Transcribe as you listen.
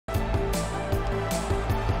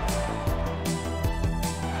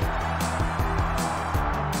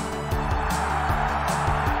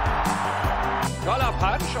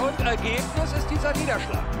Punch und Ergebnis ist dieser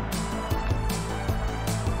Niederschlag.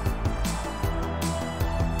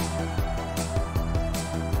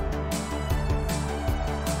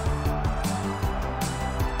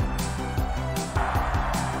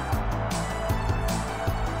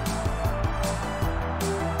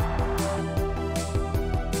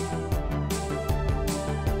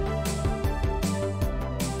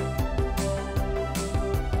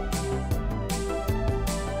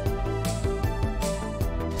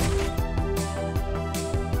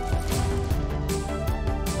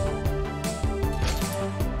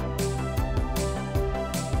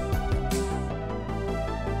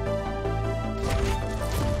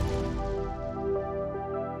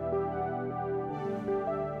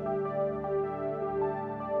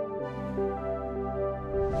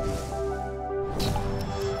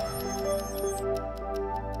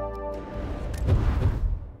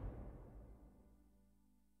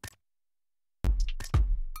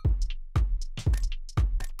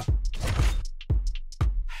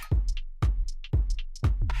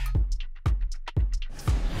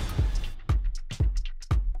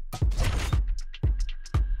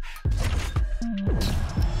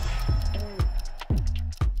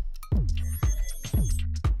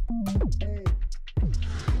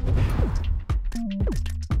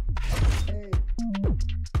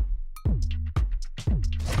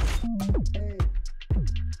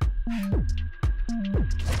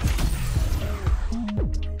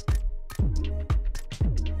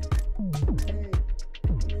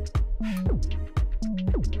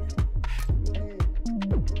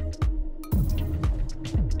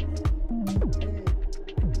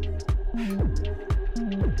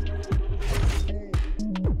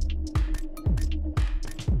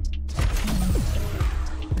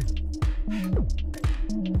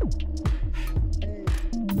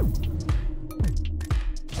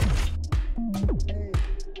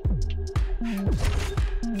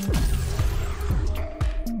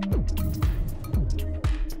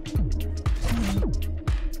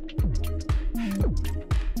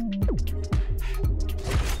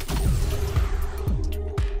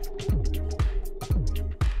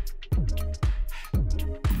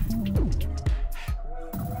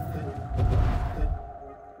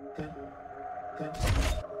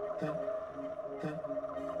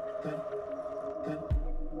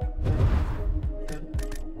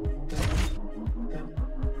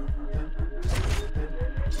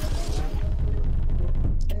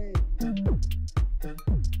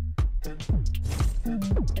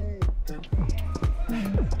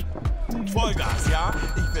 Vollgas, ja?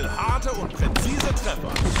 Ich will harte und präzise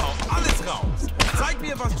Treffer. Hau alles raus. Zeig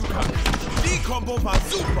mir, was du kannst. Die Kombo war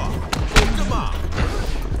super. Gut gemacht.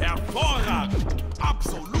 Hervorragend.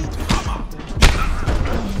 Absolut Hammer.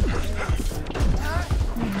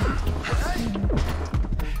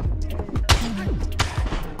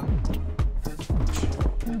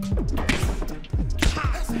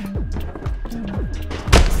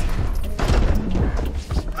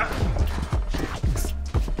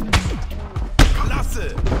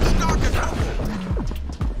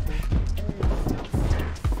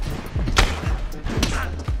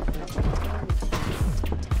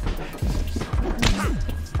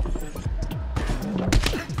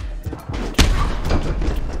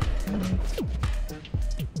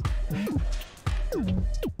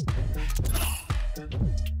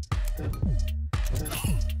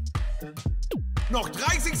 Noch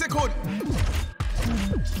 30 Sekunden.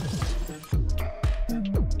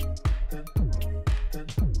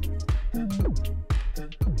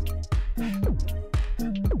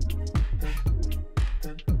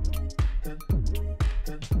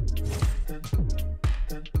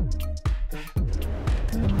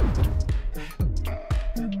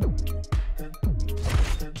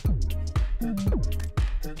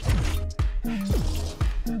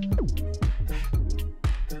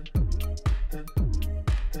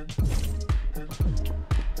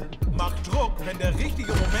 Mach Druck, wenn der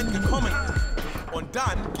richtige Moment gekommen ist. Und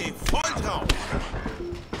dann geh voll drauf.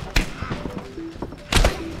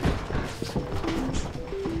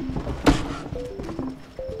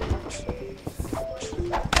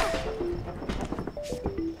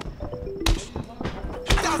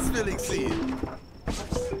 Das will ich sehen.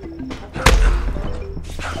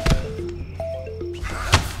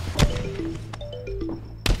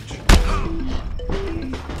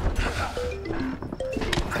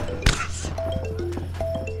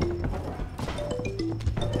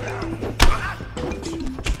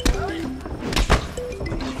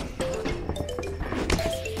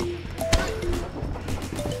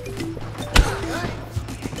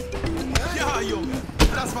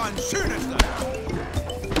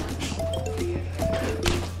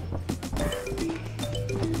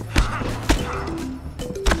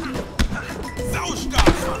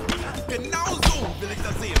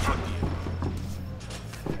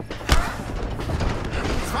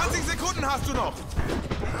 hast du noch.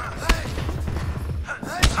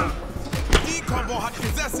 Die Kombo hat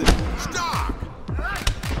gesessen. Stark.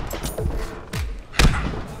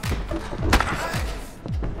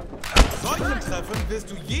 Solchen Treffen wirst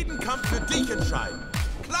du jeden Kampf für dich entscheiden.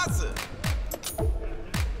 Klasse.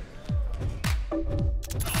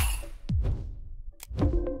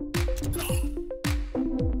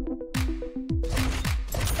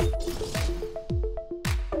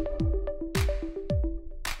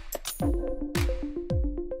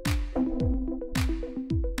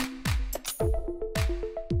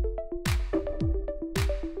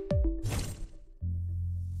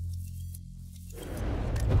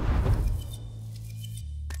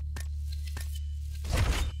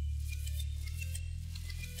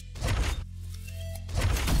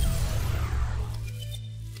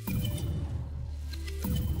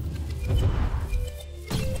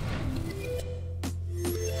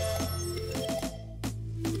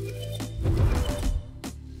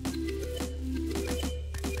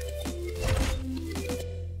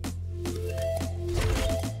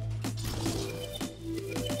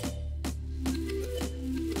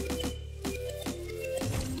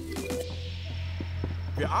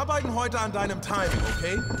 Wir arbeiten heute an deinem Timing,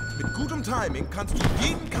 okay? Mit gutem Timing kannst du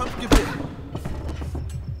jeden Kampf gewinnen.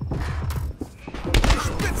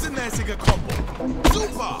 Spitzenmäßige Kombo.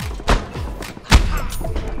 Super!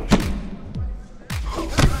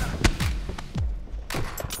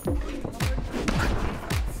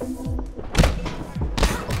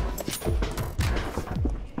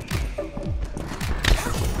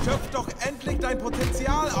 Schöpf doch endlich dein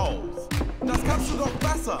Potenzial aus. Das kannst du doch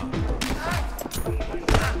besser.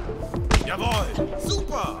 Jawohl,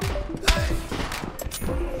 super!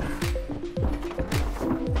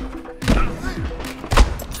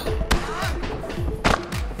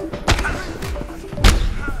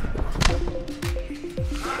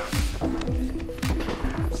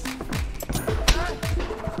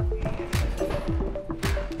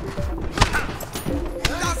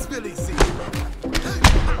 Das will ich sehen.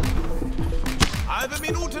 Halbe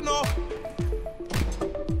Minute noch.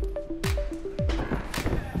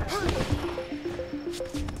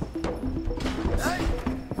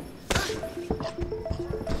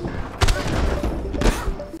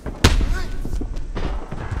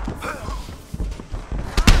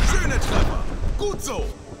 Gut so!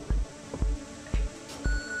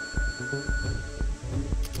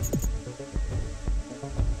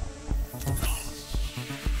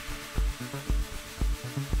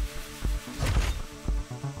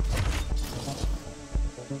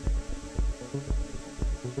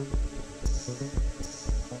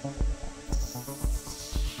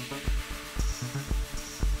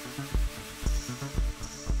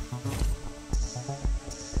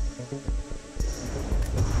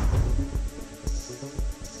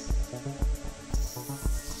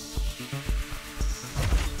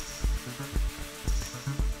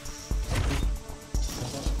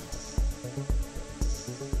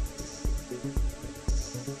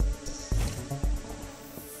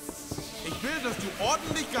 Ich will, dass du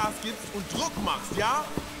ordentlich Gas gibst und Druck machst, ja?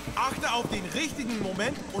 Achte auf den richtigen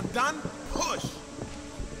Moment und dann push!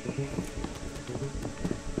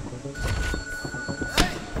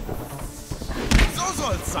 So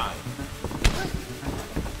soll's sein!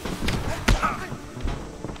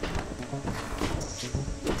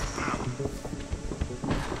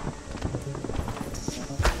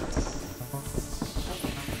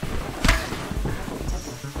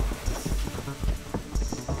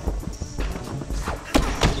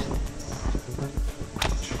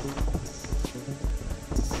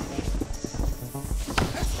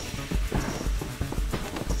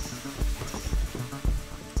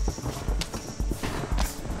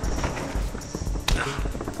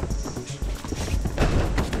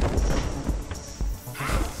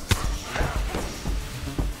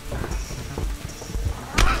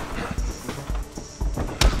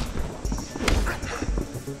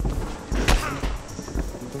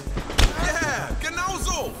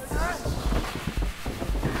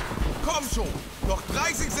 Komm schon, noch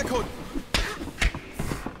 30 Sekunden.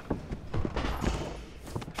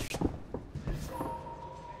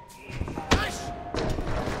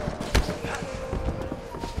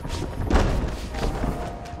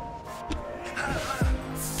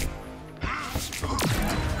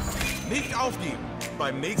 Nicht aufgeben.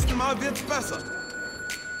 Beim nächsten Mal wird's besser.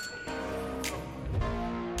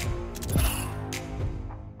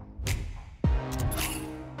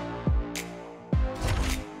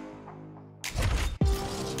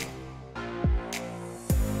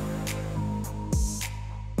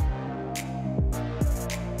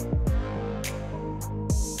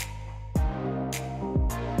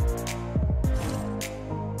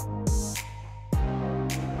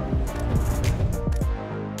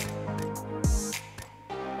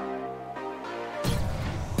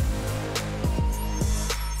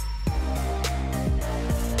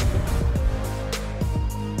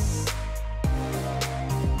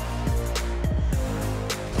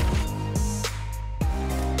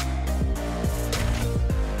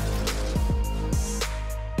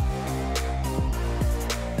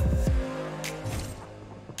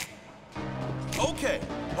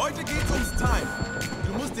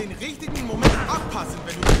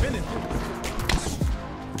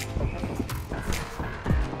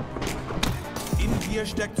 dir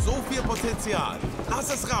steckt so viel Potenzial.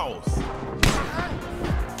 Lass es raus.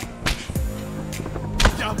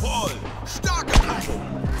 Jawohl! Starke Kombo!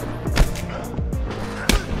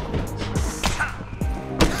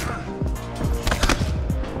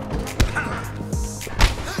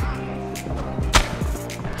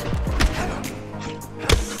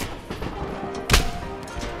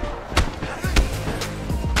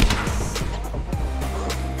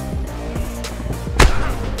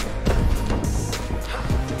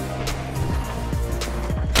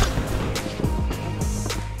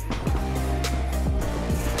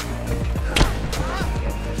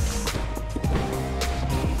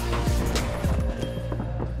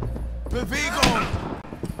 Bewegung!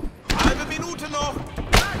 Halbe Minute noch!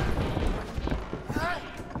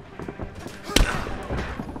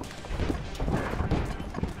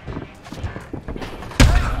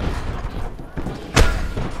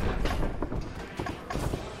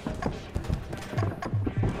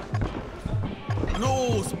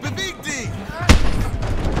 Los, beweg dich!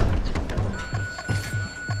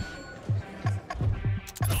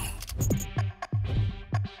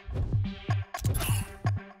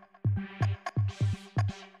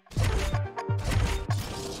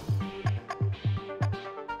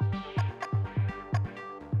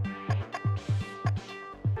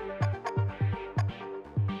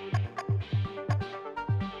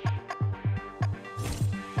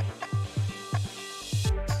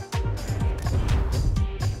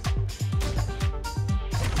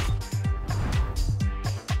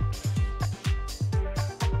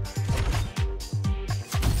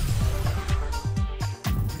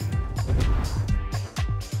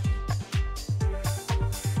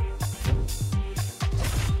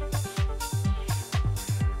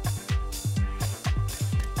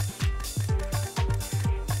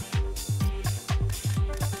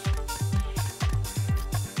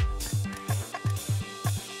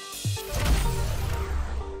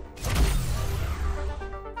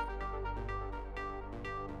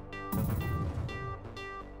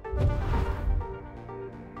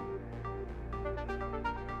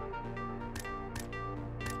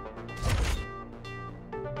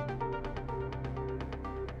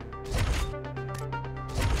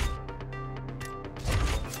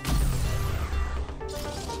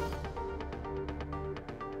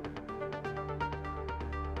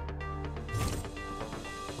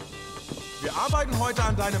 Wir arbeiten heute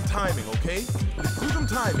an deinem Timing, okay? Mit gutem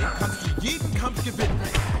Timing kannst du jeden Kampf gewinnen.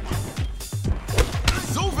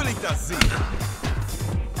 So will ich das sehen.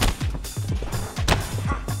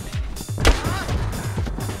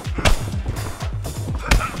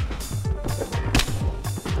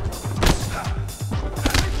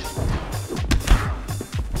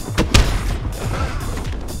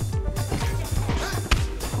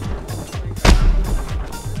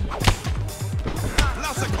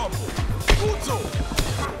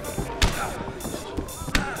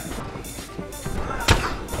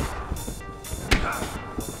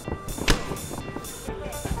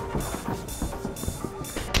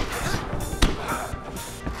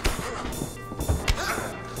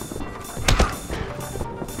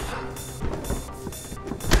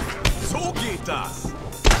 So geht das!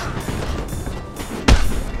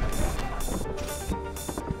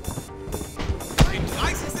 In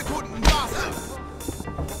 30 Sekunden war's es!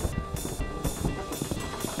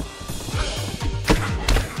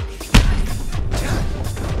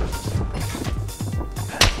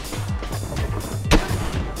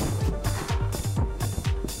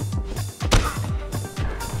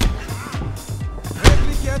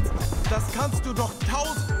 Wirklich jetzt? Das kannst du doch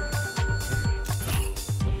 1000...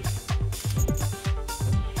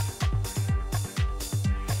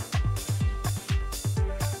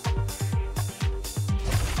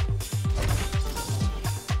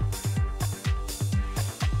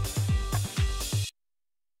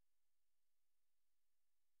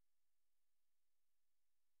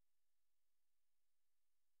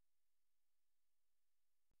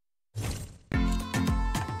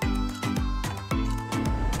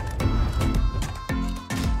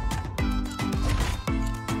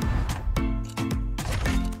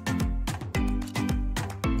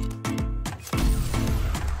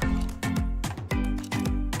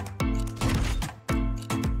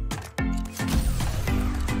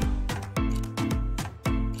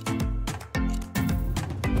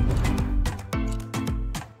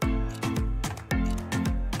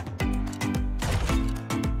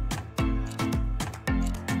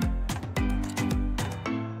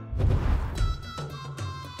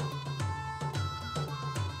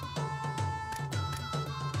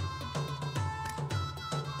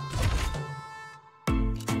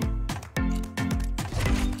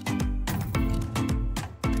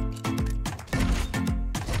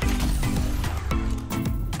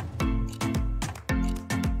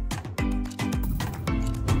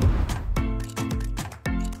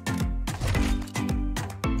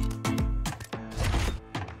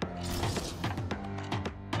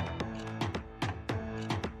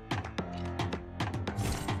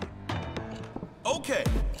 Okay,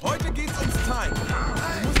 heute geht's ums Time.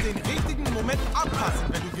 Du musst den richtigen Moment abpassen,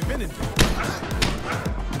 wenn du gewinnen willst.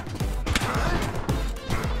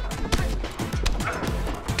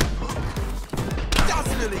 Das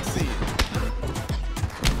will ich sehen.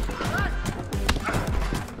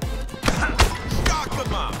 Stark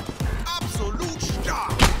gemacht. Absolut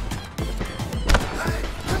stark.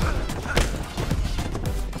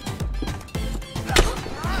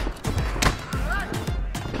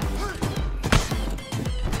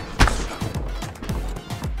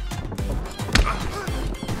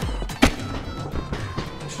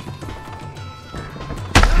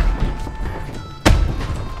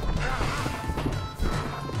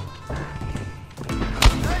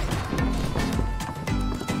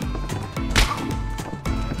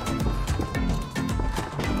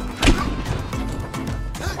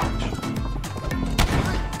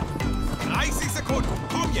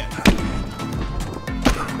 Komm jetzt!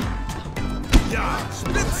 Ja,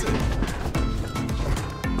 spitze!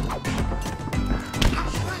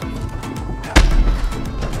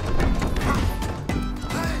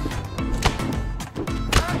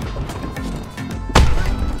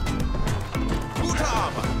 Gute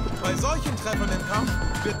Arbeit! Bei solchen Treffern im Kampf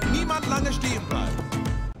wird niemand lange stehen bleiben.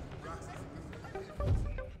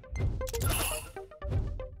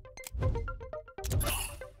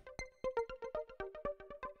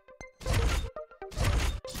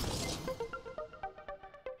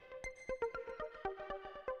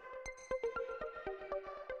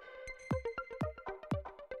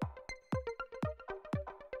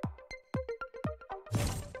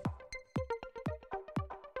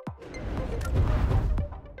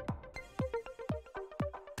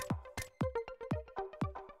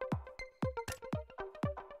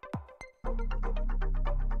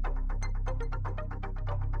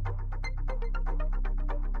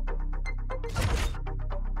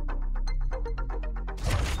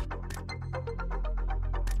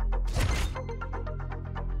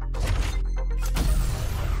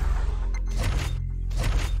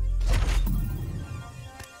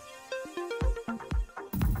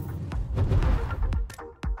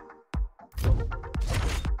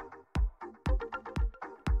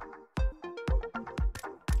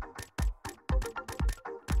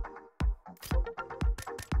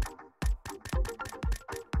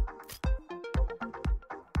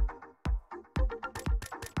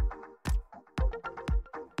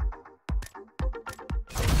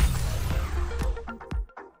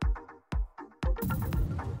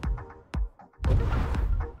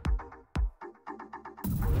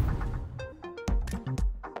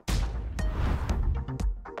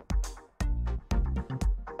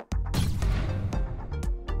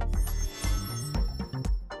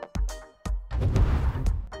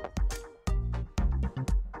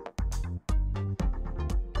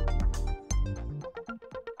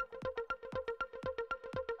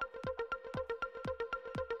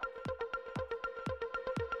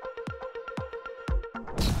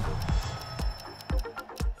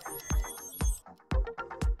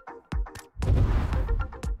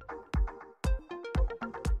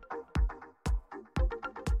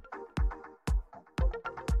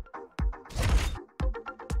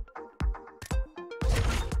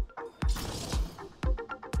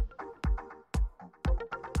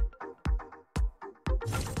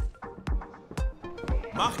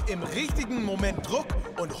 Mach im richtigen Moment Druck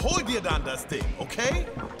und hol dir dann das Ding, okay?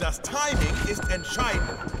 Das Timing ist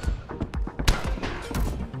entscheidend.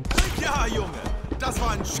 Ja, Junge, das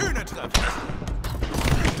war ein schöner Treffer.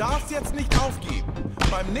 Du darfst jetzt nicht aufgeben.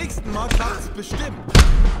 Beim nächsten Mal klappt es bestimmt.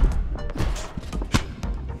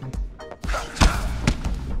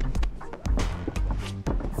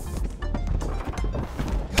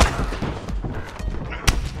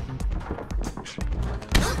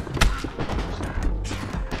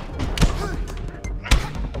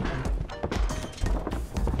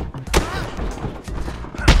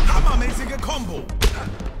 Combo.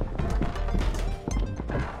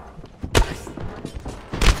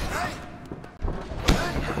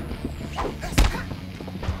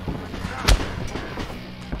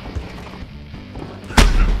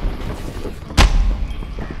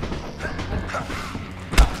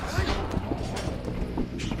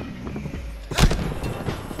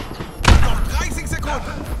 Noch 30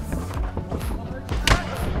 Sekunden.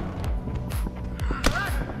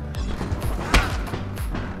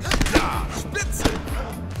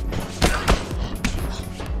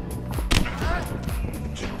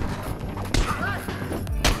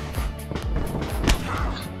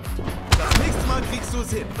 Kriegst du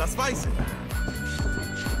es hin, das weiß ich.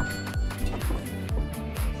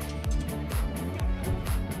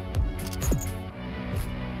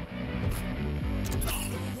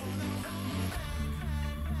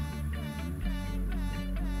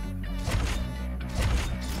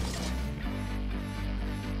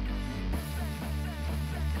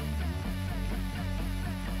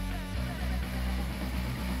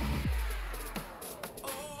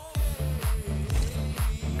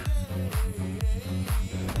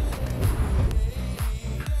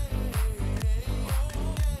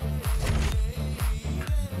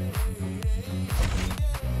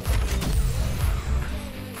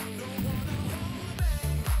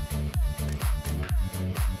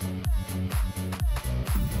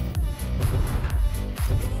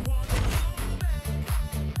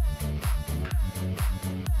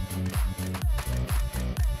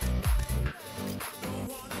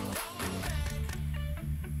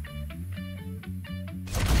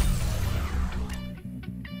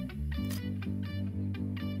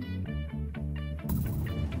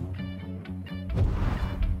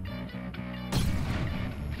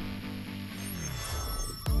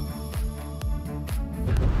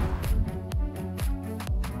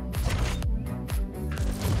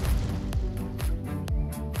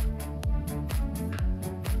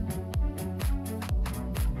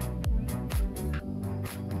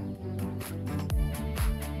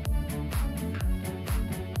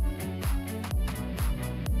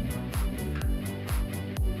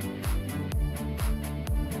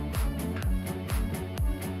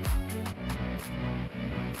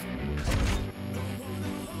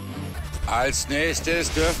 Als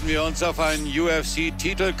nächstes dürfen wir uns auf einen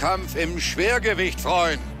UFC-Titelkampf im Schwergewicht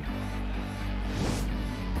freuen.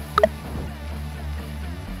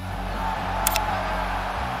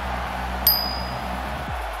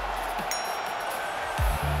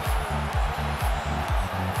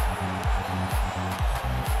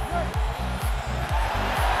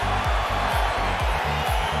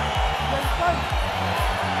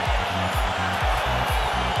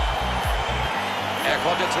 Er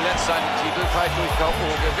konnte zuletzt seinen Titelfight durch K.O.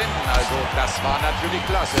 gewinnen, also das war natürlich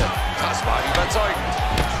klasse. Das war überzeugend.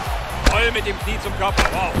 Voll mit dem Knie zum Körper,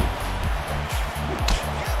 wow.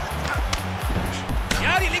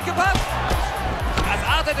 Ja, die linke passt.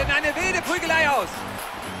 Das artet in eine wilde Prügelei aus.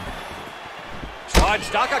 Oh, ein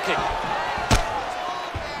starker Kick.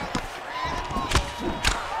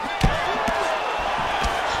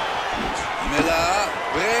 Miller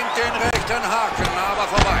bringt den rechten Haken, aber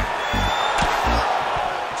vorbei.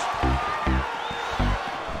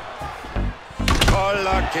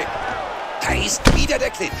 Toller Kick. Da ist wieder der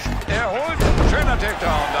Clinch. Er holt. Schöner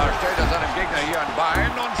Takedown. Da stellt er seinem Gegner hier ein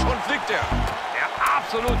Bein und schon fliegt er. Ja,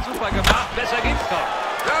 absolut super gemacht. Besser geht's kaum.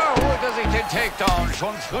 Da holt er sich den Takedown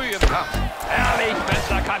schon früh im Kampf. Herrlich,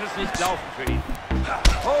 besser kann es nicht laufen für ihn.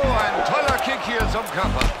 Oh, ein toller Kick hier zum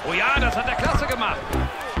Körper. Oh ja, das hat er klasse gemacht.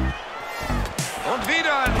 Und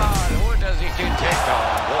wieder einmal holt er sich den Takedown.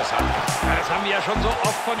 Großartig. Ja, das haben wir ja schon so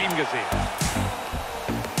oft von ihm gesehen.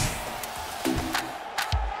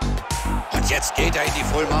 Und jetzt geht er in die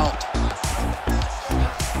Full Mount.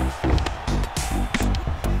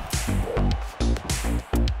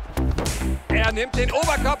 Er nimmt den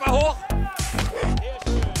Oberkörper hoch.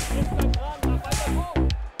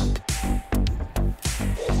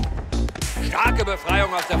 Starke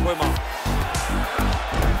Befreiung aus der Full Mount.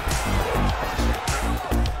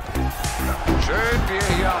 Schön, wie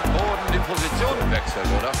er hier am Boden die Position wechselt,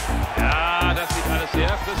 oder? Ja, das sieht alles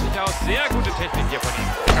sehr flüssig aus. Sehr gute Technik hier von ihm.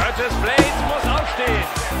 Blaydes muss aufstehen.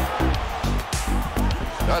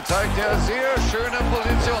 Da zeigt er sehr schöne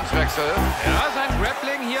Positionswechsel. Ja, sein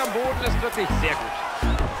Grappling hier am Boden ist wirklich sehr gut.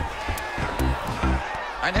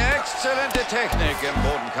 Eine exzellente Technik im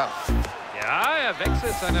Bodenkampf. Ja, er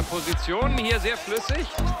wechselt seine Position hier sehr flüssig.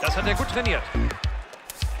 Das hat er gut trainiert.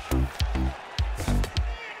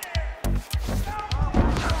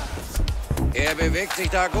 Er bewegt sich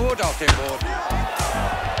da gut auf dem Boden.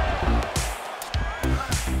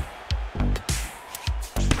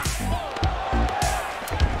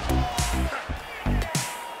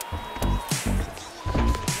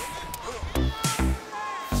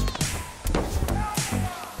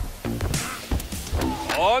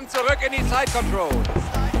 Und zurück in die Side Control.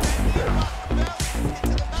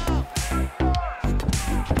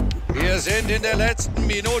 Wir sind in der letzten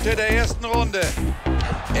Minute der ersten Runde.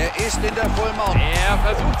 Er ist in der Full Mount. Er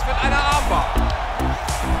versucht's mit einer Armbar.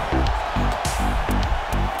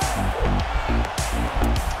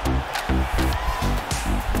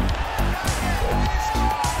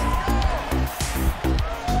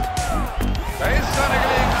 Da ist seine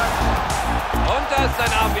Gelegenheit. Und da ist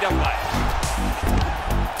sein Arm wieder frei.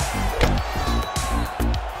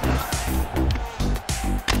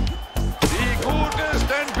 Wie gut ist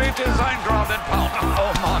denn bitte sein Ground and Pound?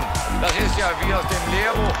 Oh Mann, das ist ja wie aus dem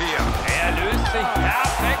Lehrbuch hier. Er löst sich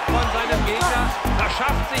perfekt von seinem Gegner,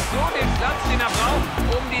 verschafft sich so den Platz, den er braucht,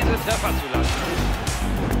 um diese Treffer zu lassen.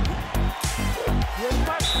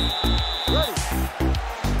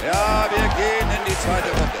 Ja, wir gehen in die zweite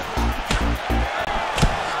Runde.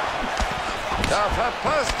 Da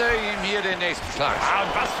verpasst er ihm hier den nächsten Schlag. Ah,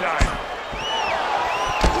 und was für ein...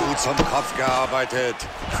 Gut zum Kopf gearbeitet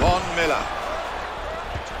von Miller.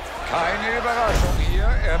 Keine Überraschung hier.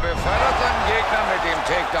 Er befördert seinen Gegner mit dem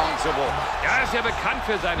Takedown zu Boden. Ja, er ist ja bekannt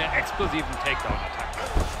für seine explosiven Takedown-Attacken.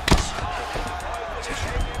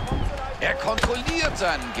 Er kontrolliert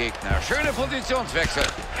seinen Gegner. Schöne Positionswechsel.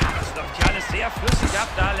 Ja, das läuft hier alles sehr flüssig ab.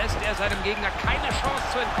 Da lässt er seinem Gegner keine Chance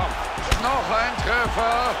zu entkommen. Noch ein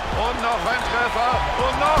Treffer und noch ein Treffer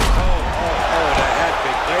und noch... Oh, der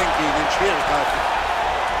Headkick bringt ihn in Schwierigkeiten.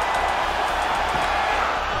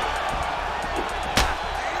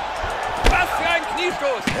 Was für ein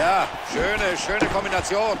Kniestoß! Ja, schöne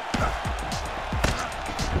Kombination.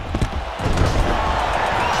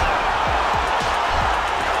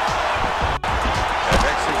 Er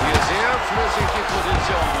wechselt hier sehr flüssig die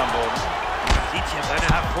Positionen am Boden. Man sieht hier seine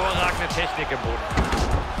hervorragende Technik im Boden.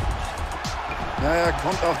 Ja, er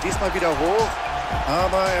kommt auch diesmal wieder hoch,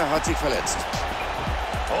 aber er hat sich verletzt.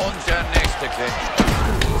 Und der nächste Clinch. Da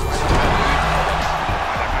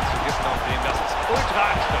kannst du Gift aufnehmen, das ist ultra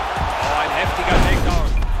anstrengend. Oh, ein heftiger Takedown.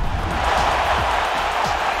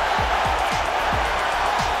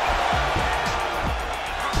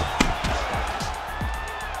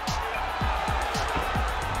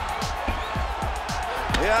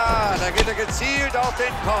 da geht er gezielt auf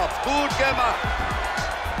den Kopf. Gut gemacht.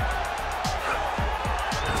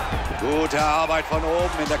 Gute Arbeit von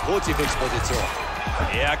oben in der Kruzifixposition.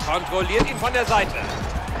 Er kontrolliert ihn von der Seite.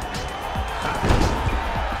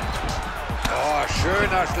 Oh,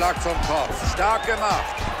 schöner Schlag zum Kopf. Stark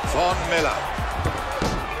gemacht von Miller.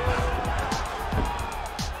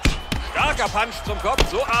 Starker Punch zum Kopf.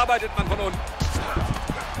 So arbeitet man von unten.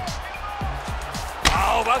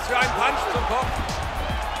 Wow, was für ein Punch zum Kopf.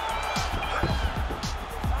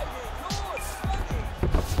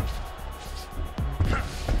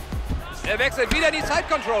 Er wechselt wieder in die Side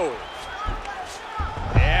Control.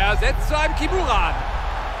 Er setzt zu einem Kimura an.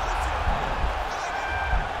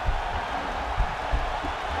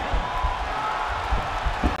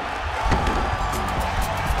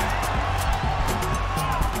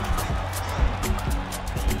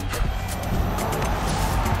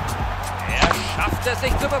 Er schafft es,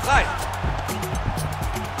 sich zu befreien.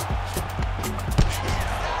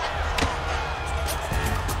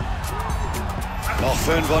 Noch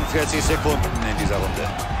 45 Sekunden in dieser Runde.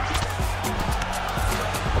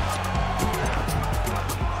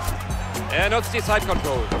 Er nutzt die Side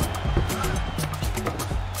Control.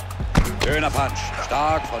 Schöner Punch.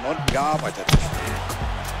 Stark von unten gearbeitet.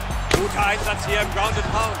 Guter Einsatz hier im Ground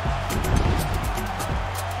and Pound.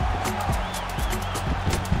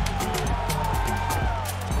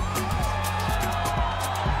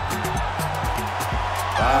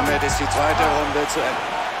 Damit ist die zweite Runde zu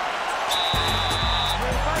Ende.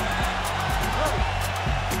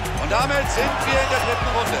 Und damit sind wir in der dritten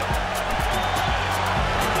Runde.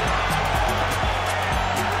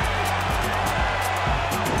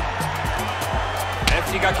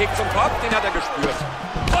 Heftiger Kick zum Kopf, den hat er gespürt.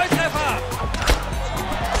 Volltreffer!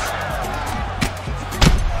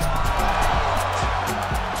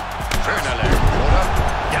 Schöner Leg, oder?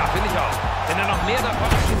 Ja, finde ich auch. Wenn er noch mehr davon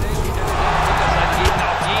gesehen wird, wird er seinen Gegner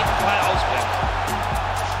auf jeden Fall ausbremsen.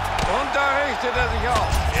 Und da richtet er sich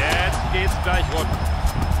auf. Jetzt geht's gleich rund.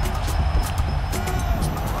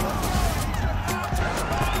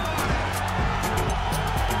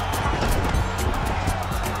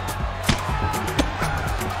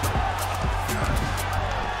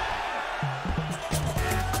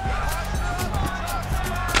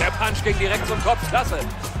 Der Punch ging direkt zum Kopf. Klasse.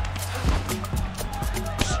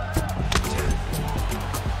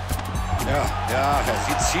 Ja, er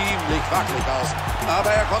sieht ziemlich wackelig aus.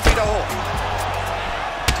 Aber er kommt wieder hoch.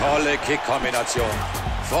 Tolle Kick-Kombination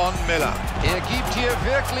von Miller. Er gibt hier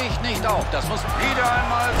wirklich nicht auf. Das muss wieder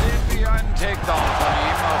einmal sehen wie einen Takedown von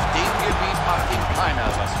ihm. Auf dem Gebiet macht ihm keiner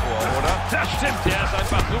was vor, oder? Das stimmt, der ist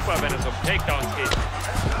einfach super, wenn es um Takedowns geht.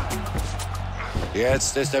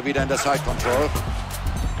 Jetzt ist er wieder in der Side Control.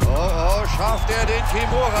 Oh, schafft er den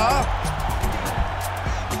Kimura?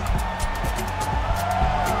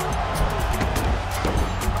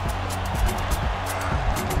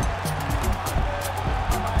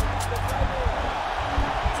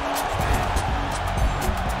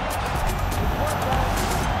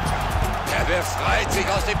 Er befreit sich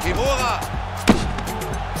aus dem Kimura.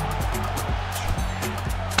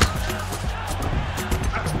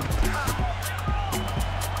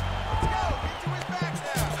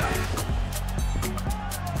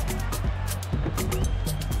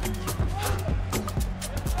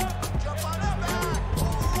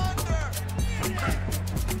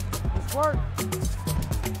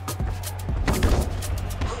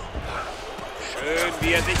 Schön,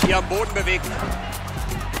 wie er sich hier am Boden bewegt.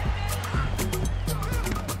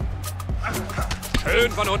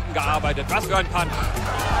 Schön von unten gearbeitet. Was für ein Punch.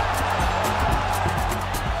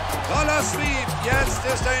 Roller Sweep. Jetzt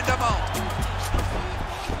ist er in der Mount.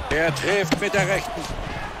 Er trifft mit der rechten.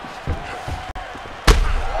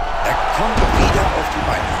 Er kommt wieder auf die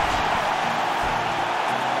Beine.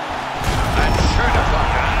 Ein schöner Schlag.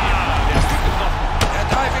 Der ist gut getroffen. Der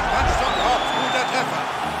Diving Punch zum Kopf. Guter Treffer.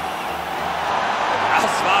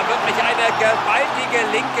 Das war wirklich eine gewaltige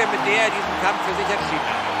Linke, mit der er diesen Kampf für sich entschieden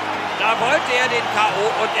hat. Da wollte er den K.O.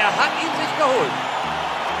 und er hat ihn sich geholt.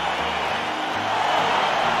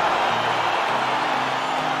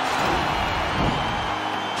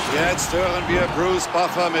 Jetzt hören wir Bruce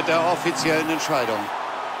Buffer mit der offiziellen Entscheidung.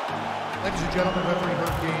 Ladies and gentlemen, referee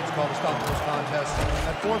Herb Gaines called a stop to this contest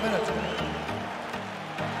at 4 minutes.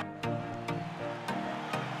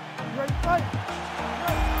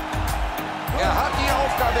 Er hat die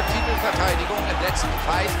Aufgabe Titelverteidigung im letzten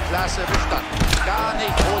Fight klasse bestanden. Gar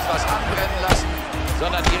nicht groß was anbrennen lassen,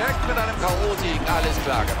 sondern direkt mit einem K.O.-Sieg alles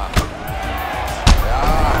klar gemacht. Ja,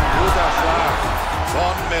 guter Schlag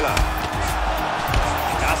von Miller.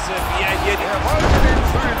 Das klasse, wie er hier... Er wollte den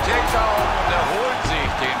frühen Takedown und er holt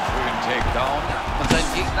sich den frühen Takedown. Und sein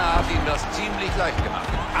Gegner hat ihm das ziemlich leicht gemacht.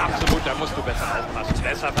 Absolut, da musst du besser aufpassen,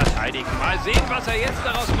 besser verteidigen. Mal sehen, was er jetzt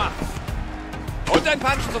daraus macht. Und ein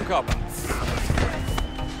Punch zum Körper.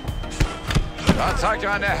 Da zeigt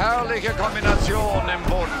er eine herrliche Kombination im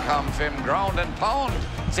Bodenkampf. Im Ground and Pound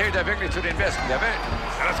zählt er wirklich zu den Besten der Welt.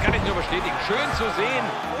 Ja, das kann ich nur bestätigen. Schön zu sehen,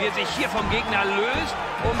 wie er sich hier vom Gegner löst,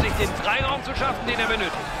 um sich den Freiraum zu schaffen, den er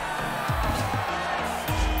benötigt.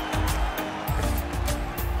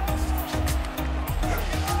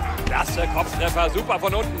 Klasse Kopftreffer, super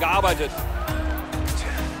von unten gearbeitet.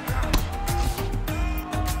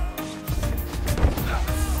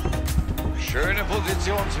 Schöne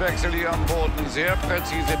Positionswechsel hier am Boden, sehr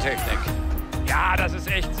präzise Technik. Ja, das ist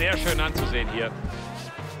echt sehr schön anzusehen hier.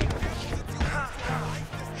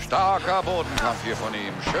 Starker Bodenkampf hier von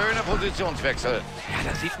ihm, schöne Positionswechsel. Ja,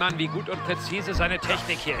 da sieht man, wie gut und präzise seine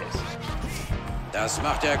Technik hier ist. Das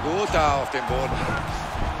macht er gut da auf dem Boden.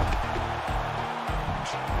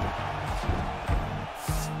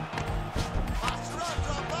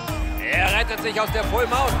 Er rettet sich aus der Full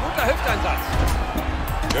Mount. Guter Hüfteinsatz.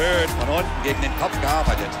 Schön von unten gegen den Kopf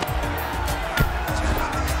gearbeitet.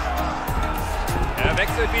 Er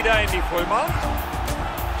wechselt wieder in die Full Mount.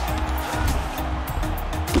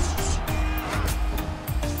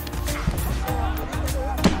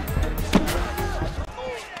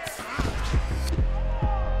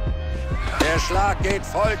 Der Schlag geht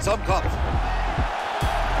voll zum Kopf.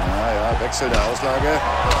 Ja, Wechsel der Auslage.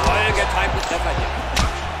 Voll getimte Treffer hier.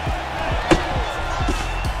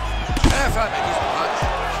 Treffer mit diesem Punch.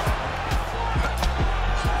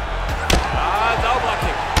 Ah, sauberer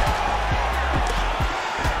Kick.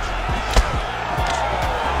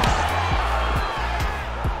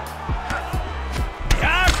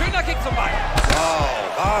 Ja, schöner Kick zum Bein. Wow,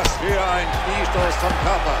 was für ein Kniestoß zum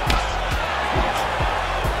Körper.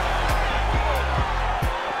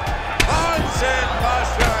 Wahnsinn, was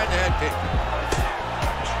für ein Headkick.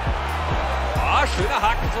 Ah, schöner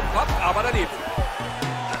Haken zum Kopf, aber daneben.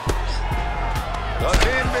 Da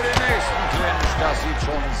sehen wir den nächsten Clinch. Das sieht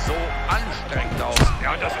schon so anstrengend aus.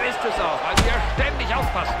 Ja, und das ist es auch, weil wir ständig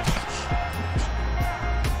aufpassen.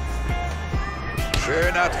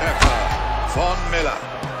 Schöner Treffer von Miller.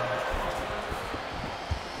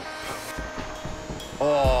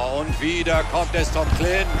 Oh, und wieder kommt es zum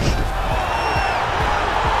Clinch.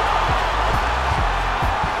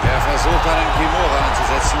 Er versucht einen Kimura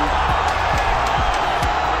anzusetzen.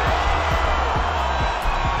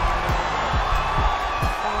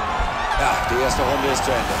 Ja, die erste Runde ist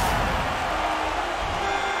zu Ende.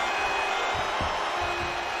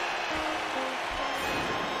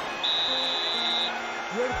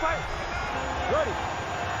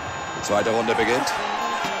 Die zweite Runde beginnt.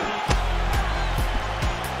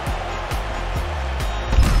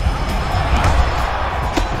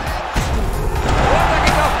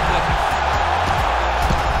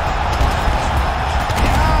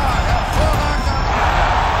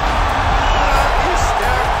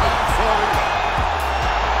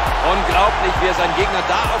 Unglaublich, wie er seinen Gegner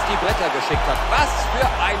da auf die Bretter geschickt hat. Was für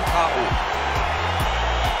ein K.O.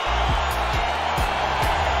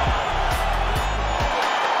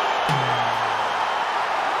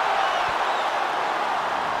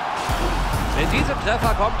 Mit diesem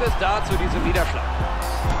Treffer kommt es da zu diesem Niederschlag.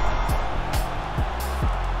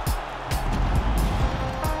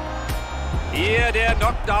 Hier der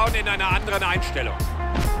Knockdown in einer anderen Einstellung.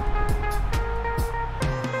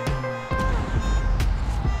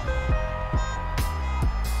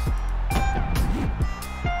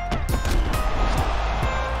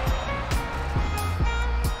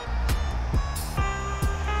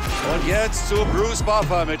 Und jetzt zu Bruce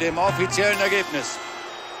Buffer mit dem offiziellen Ergebnis.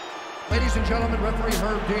 Ladies and gentlemen, referee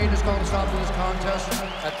Herb Dean has called a stop to this contest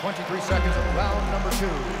at 23 seconds of round number 2.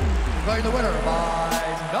 Declaring the winner by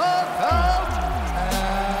knockout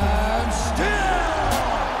and still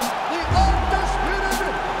the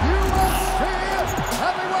undisputed UFC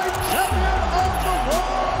heavyweight champion of the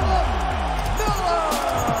world, Miller!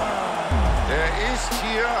 Er ist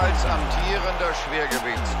hier als amtierender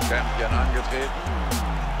Schwergewichtschampion angetreten.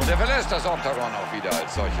 Und er verlässt das Oktagon auch wieder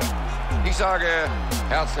als solcher. Ich sage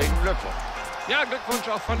herzlichen Glückwunsch. Ja, Glückwunsch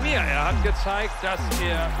auch von mir. Er hat gezeigt, dass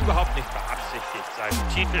er überhaupt nicht beabsichtigt, seinen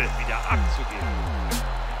Titel wieder abzugeben.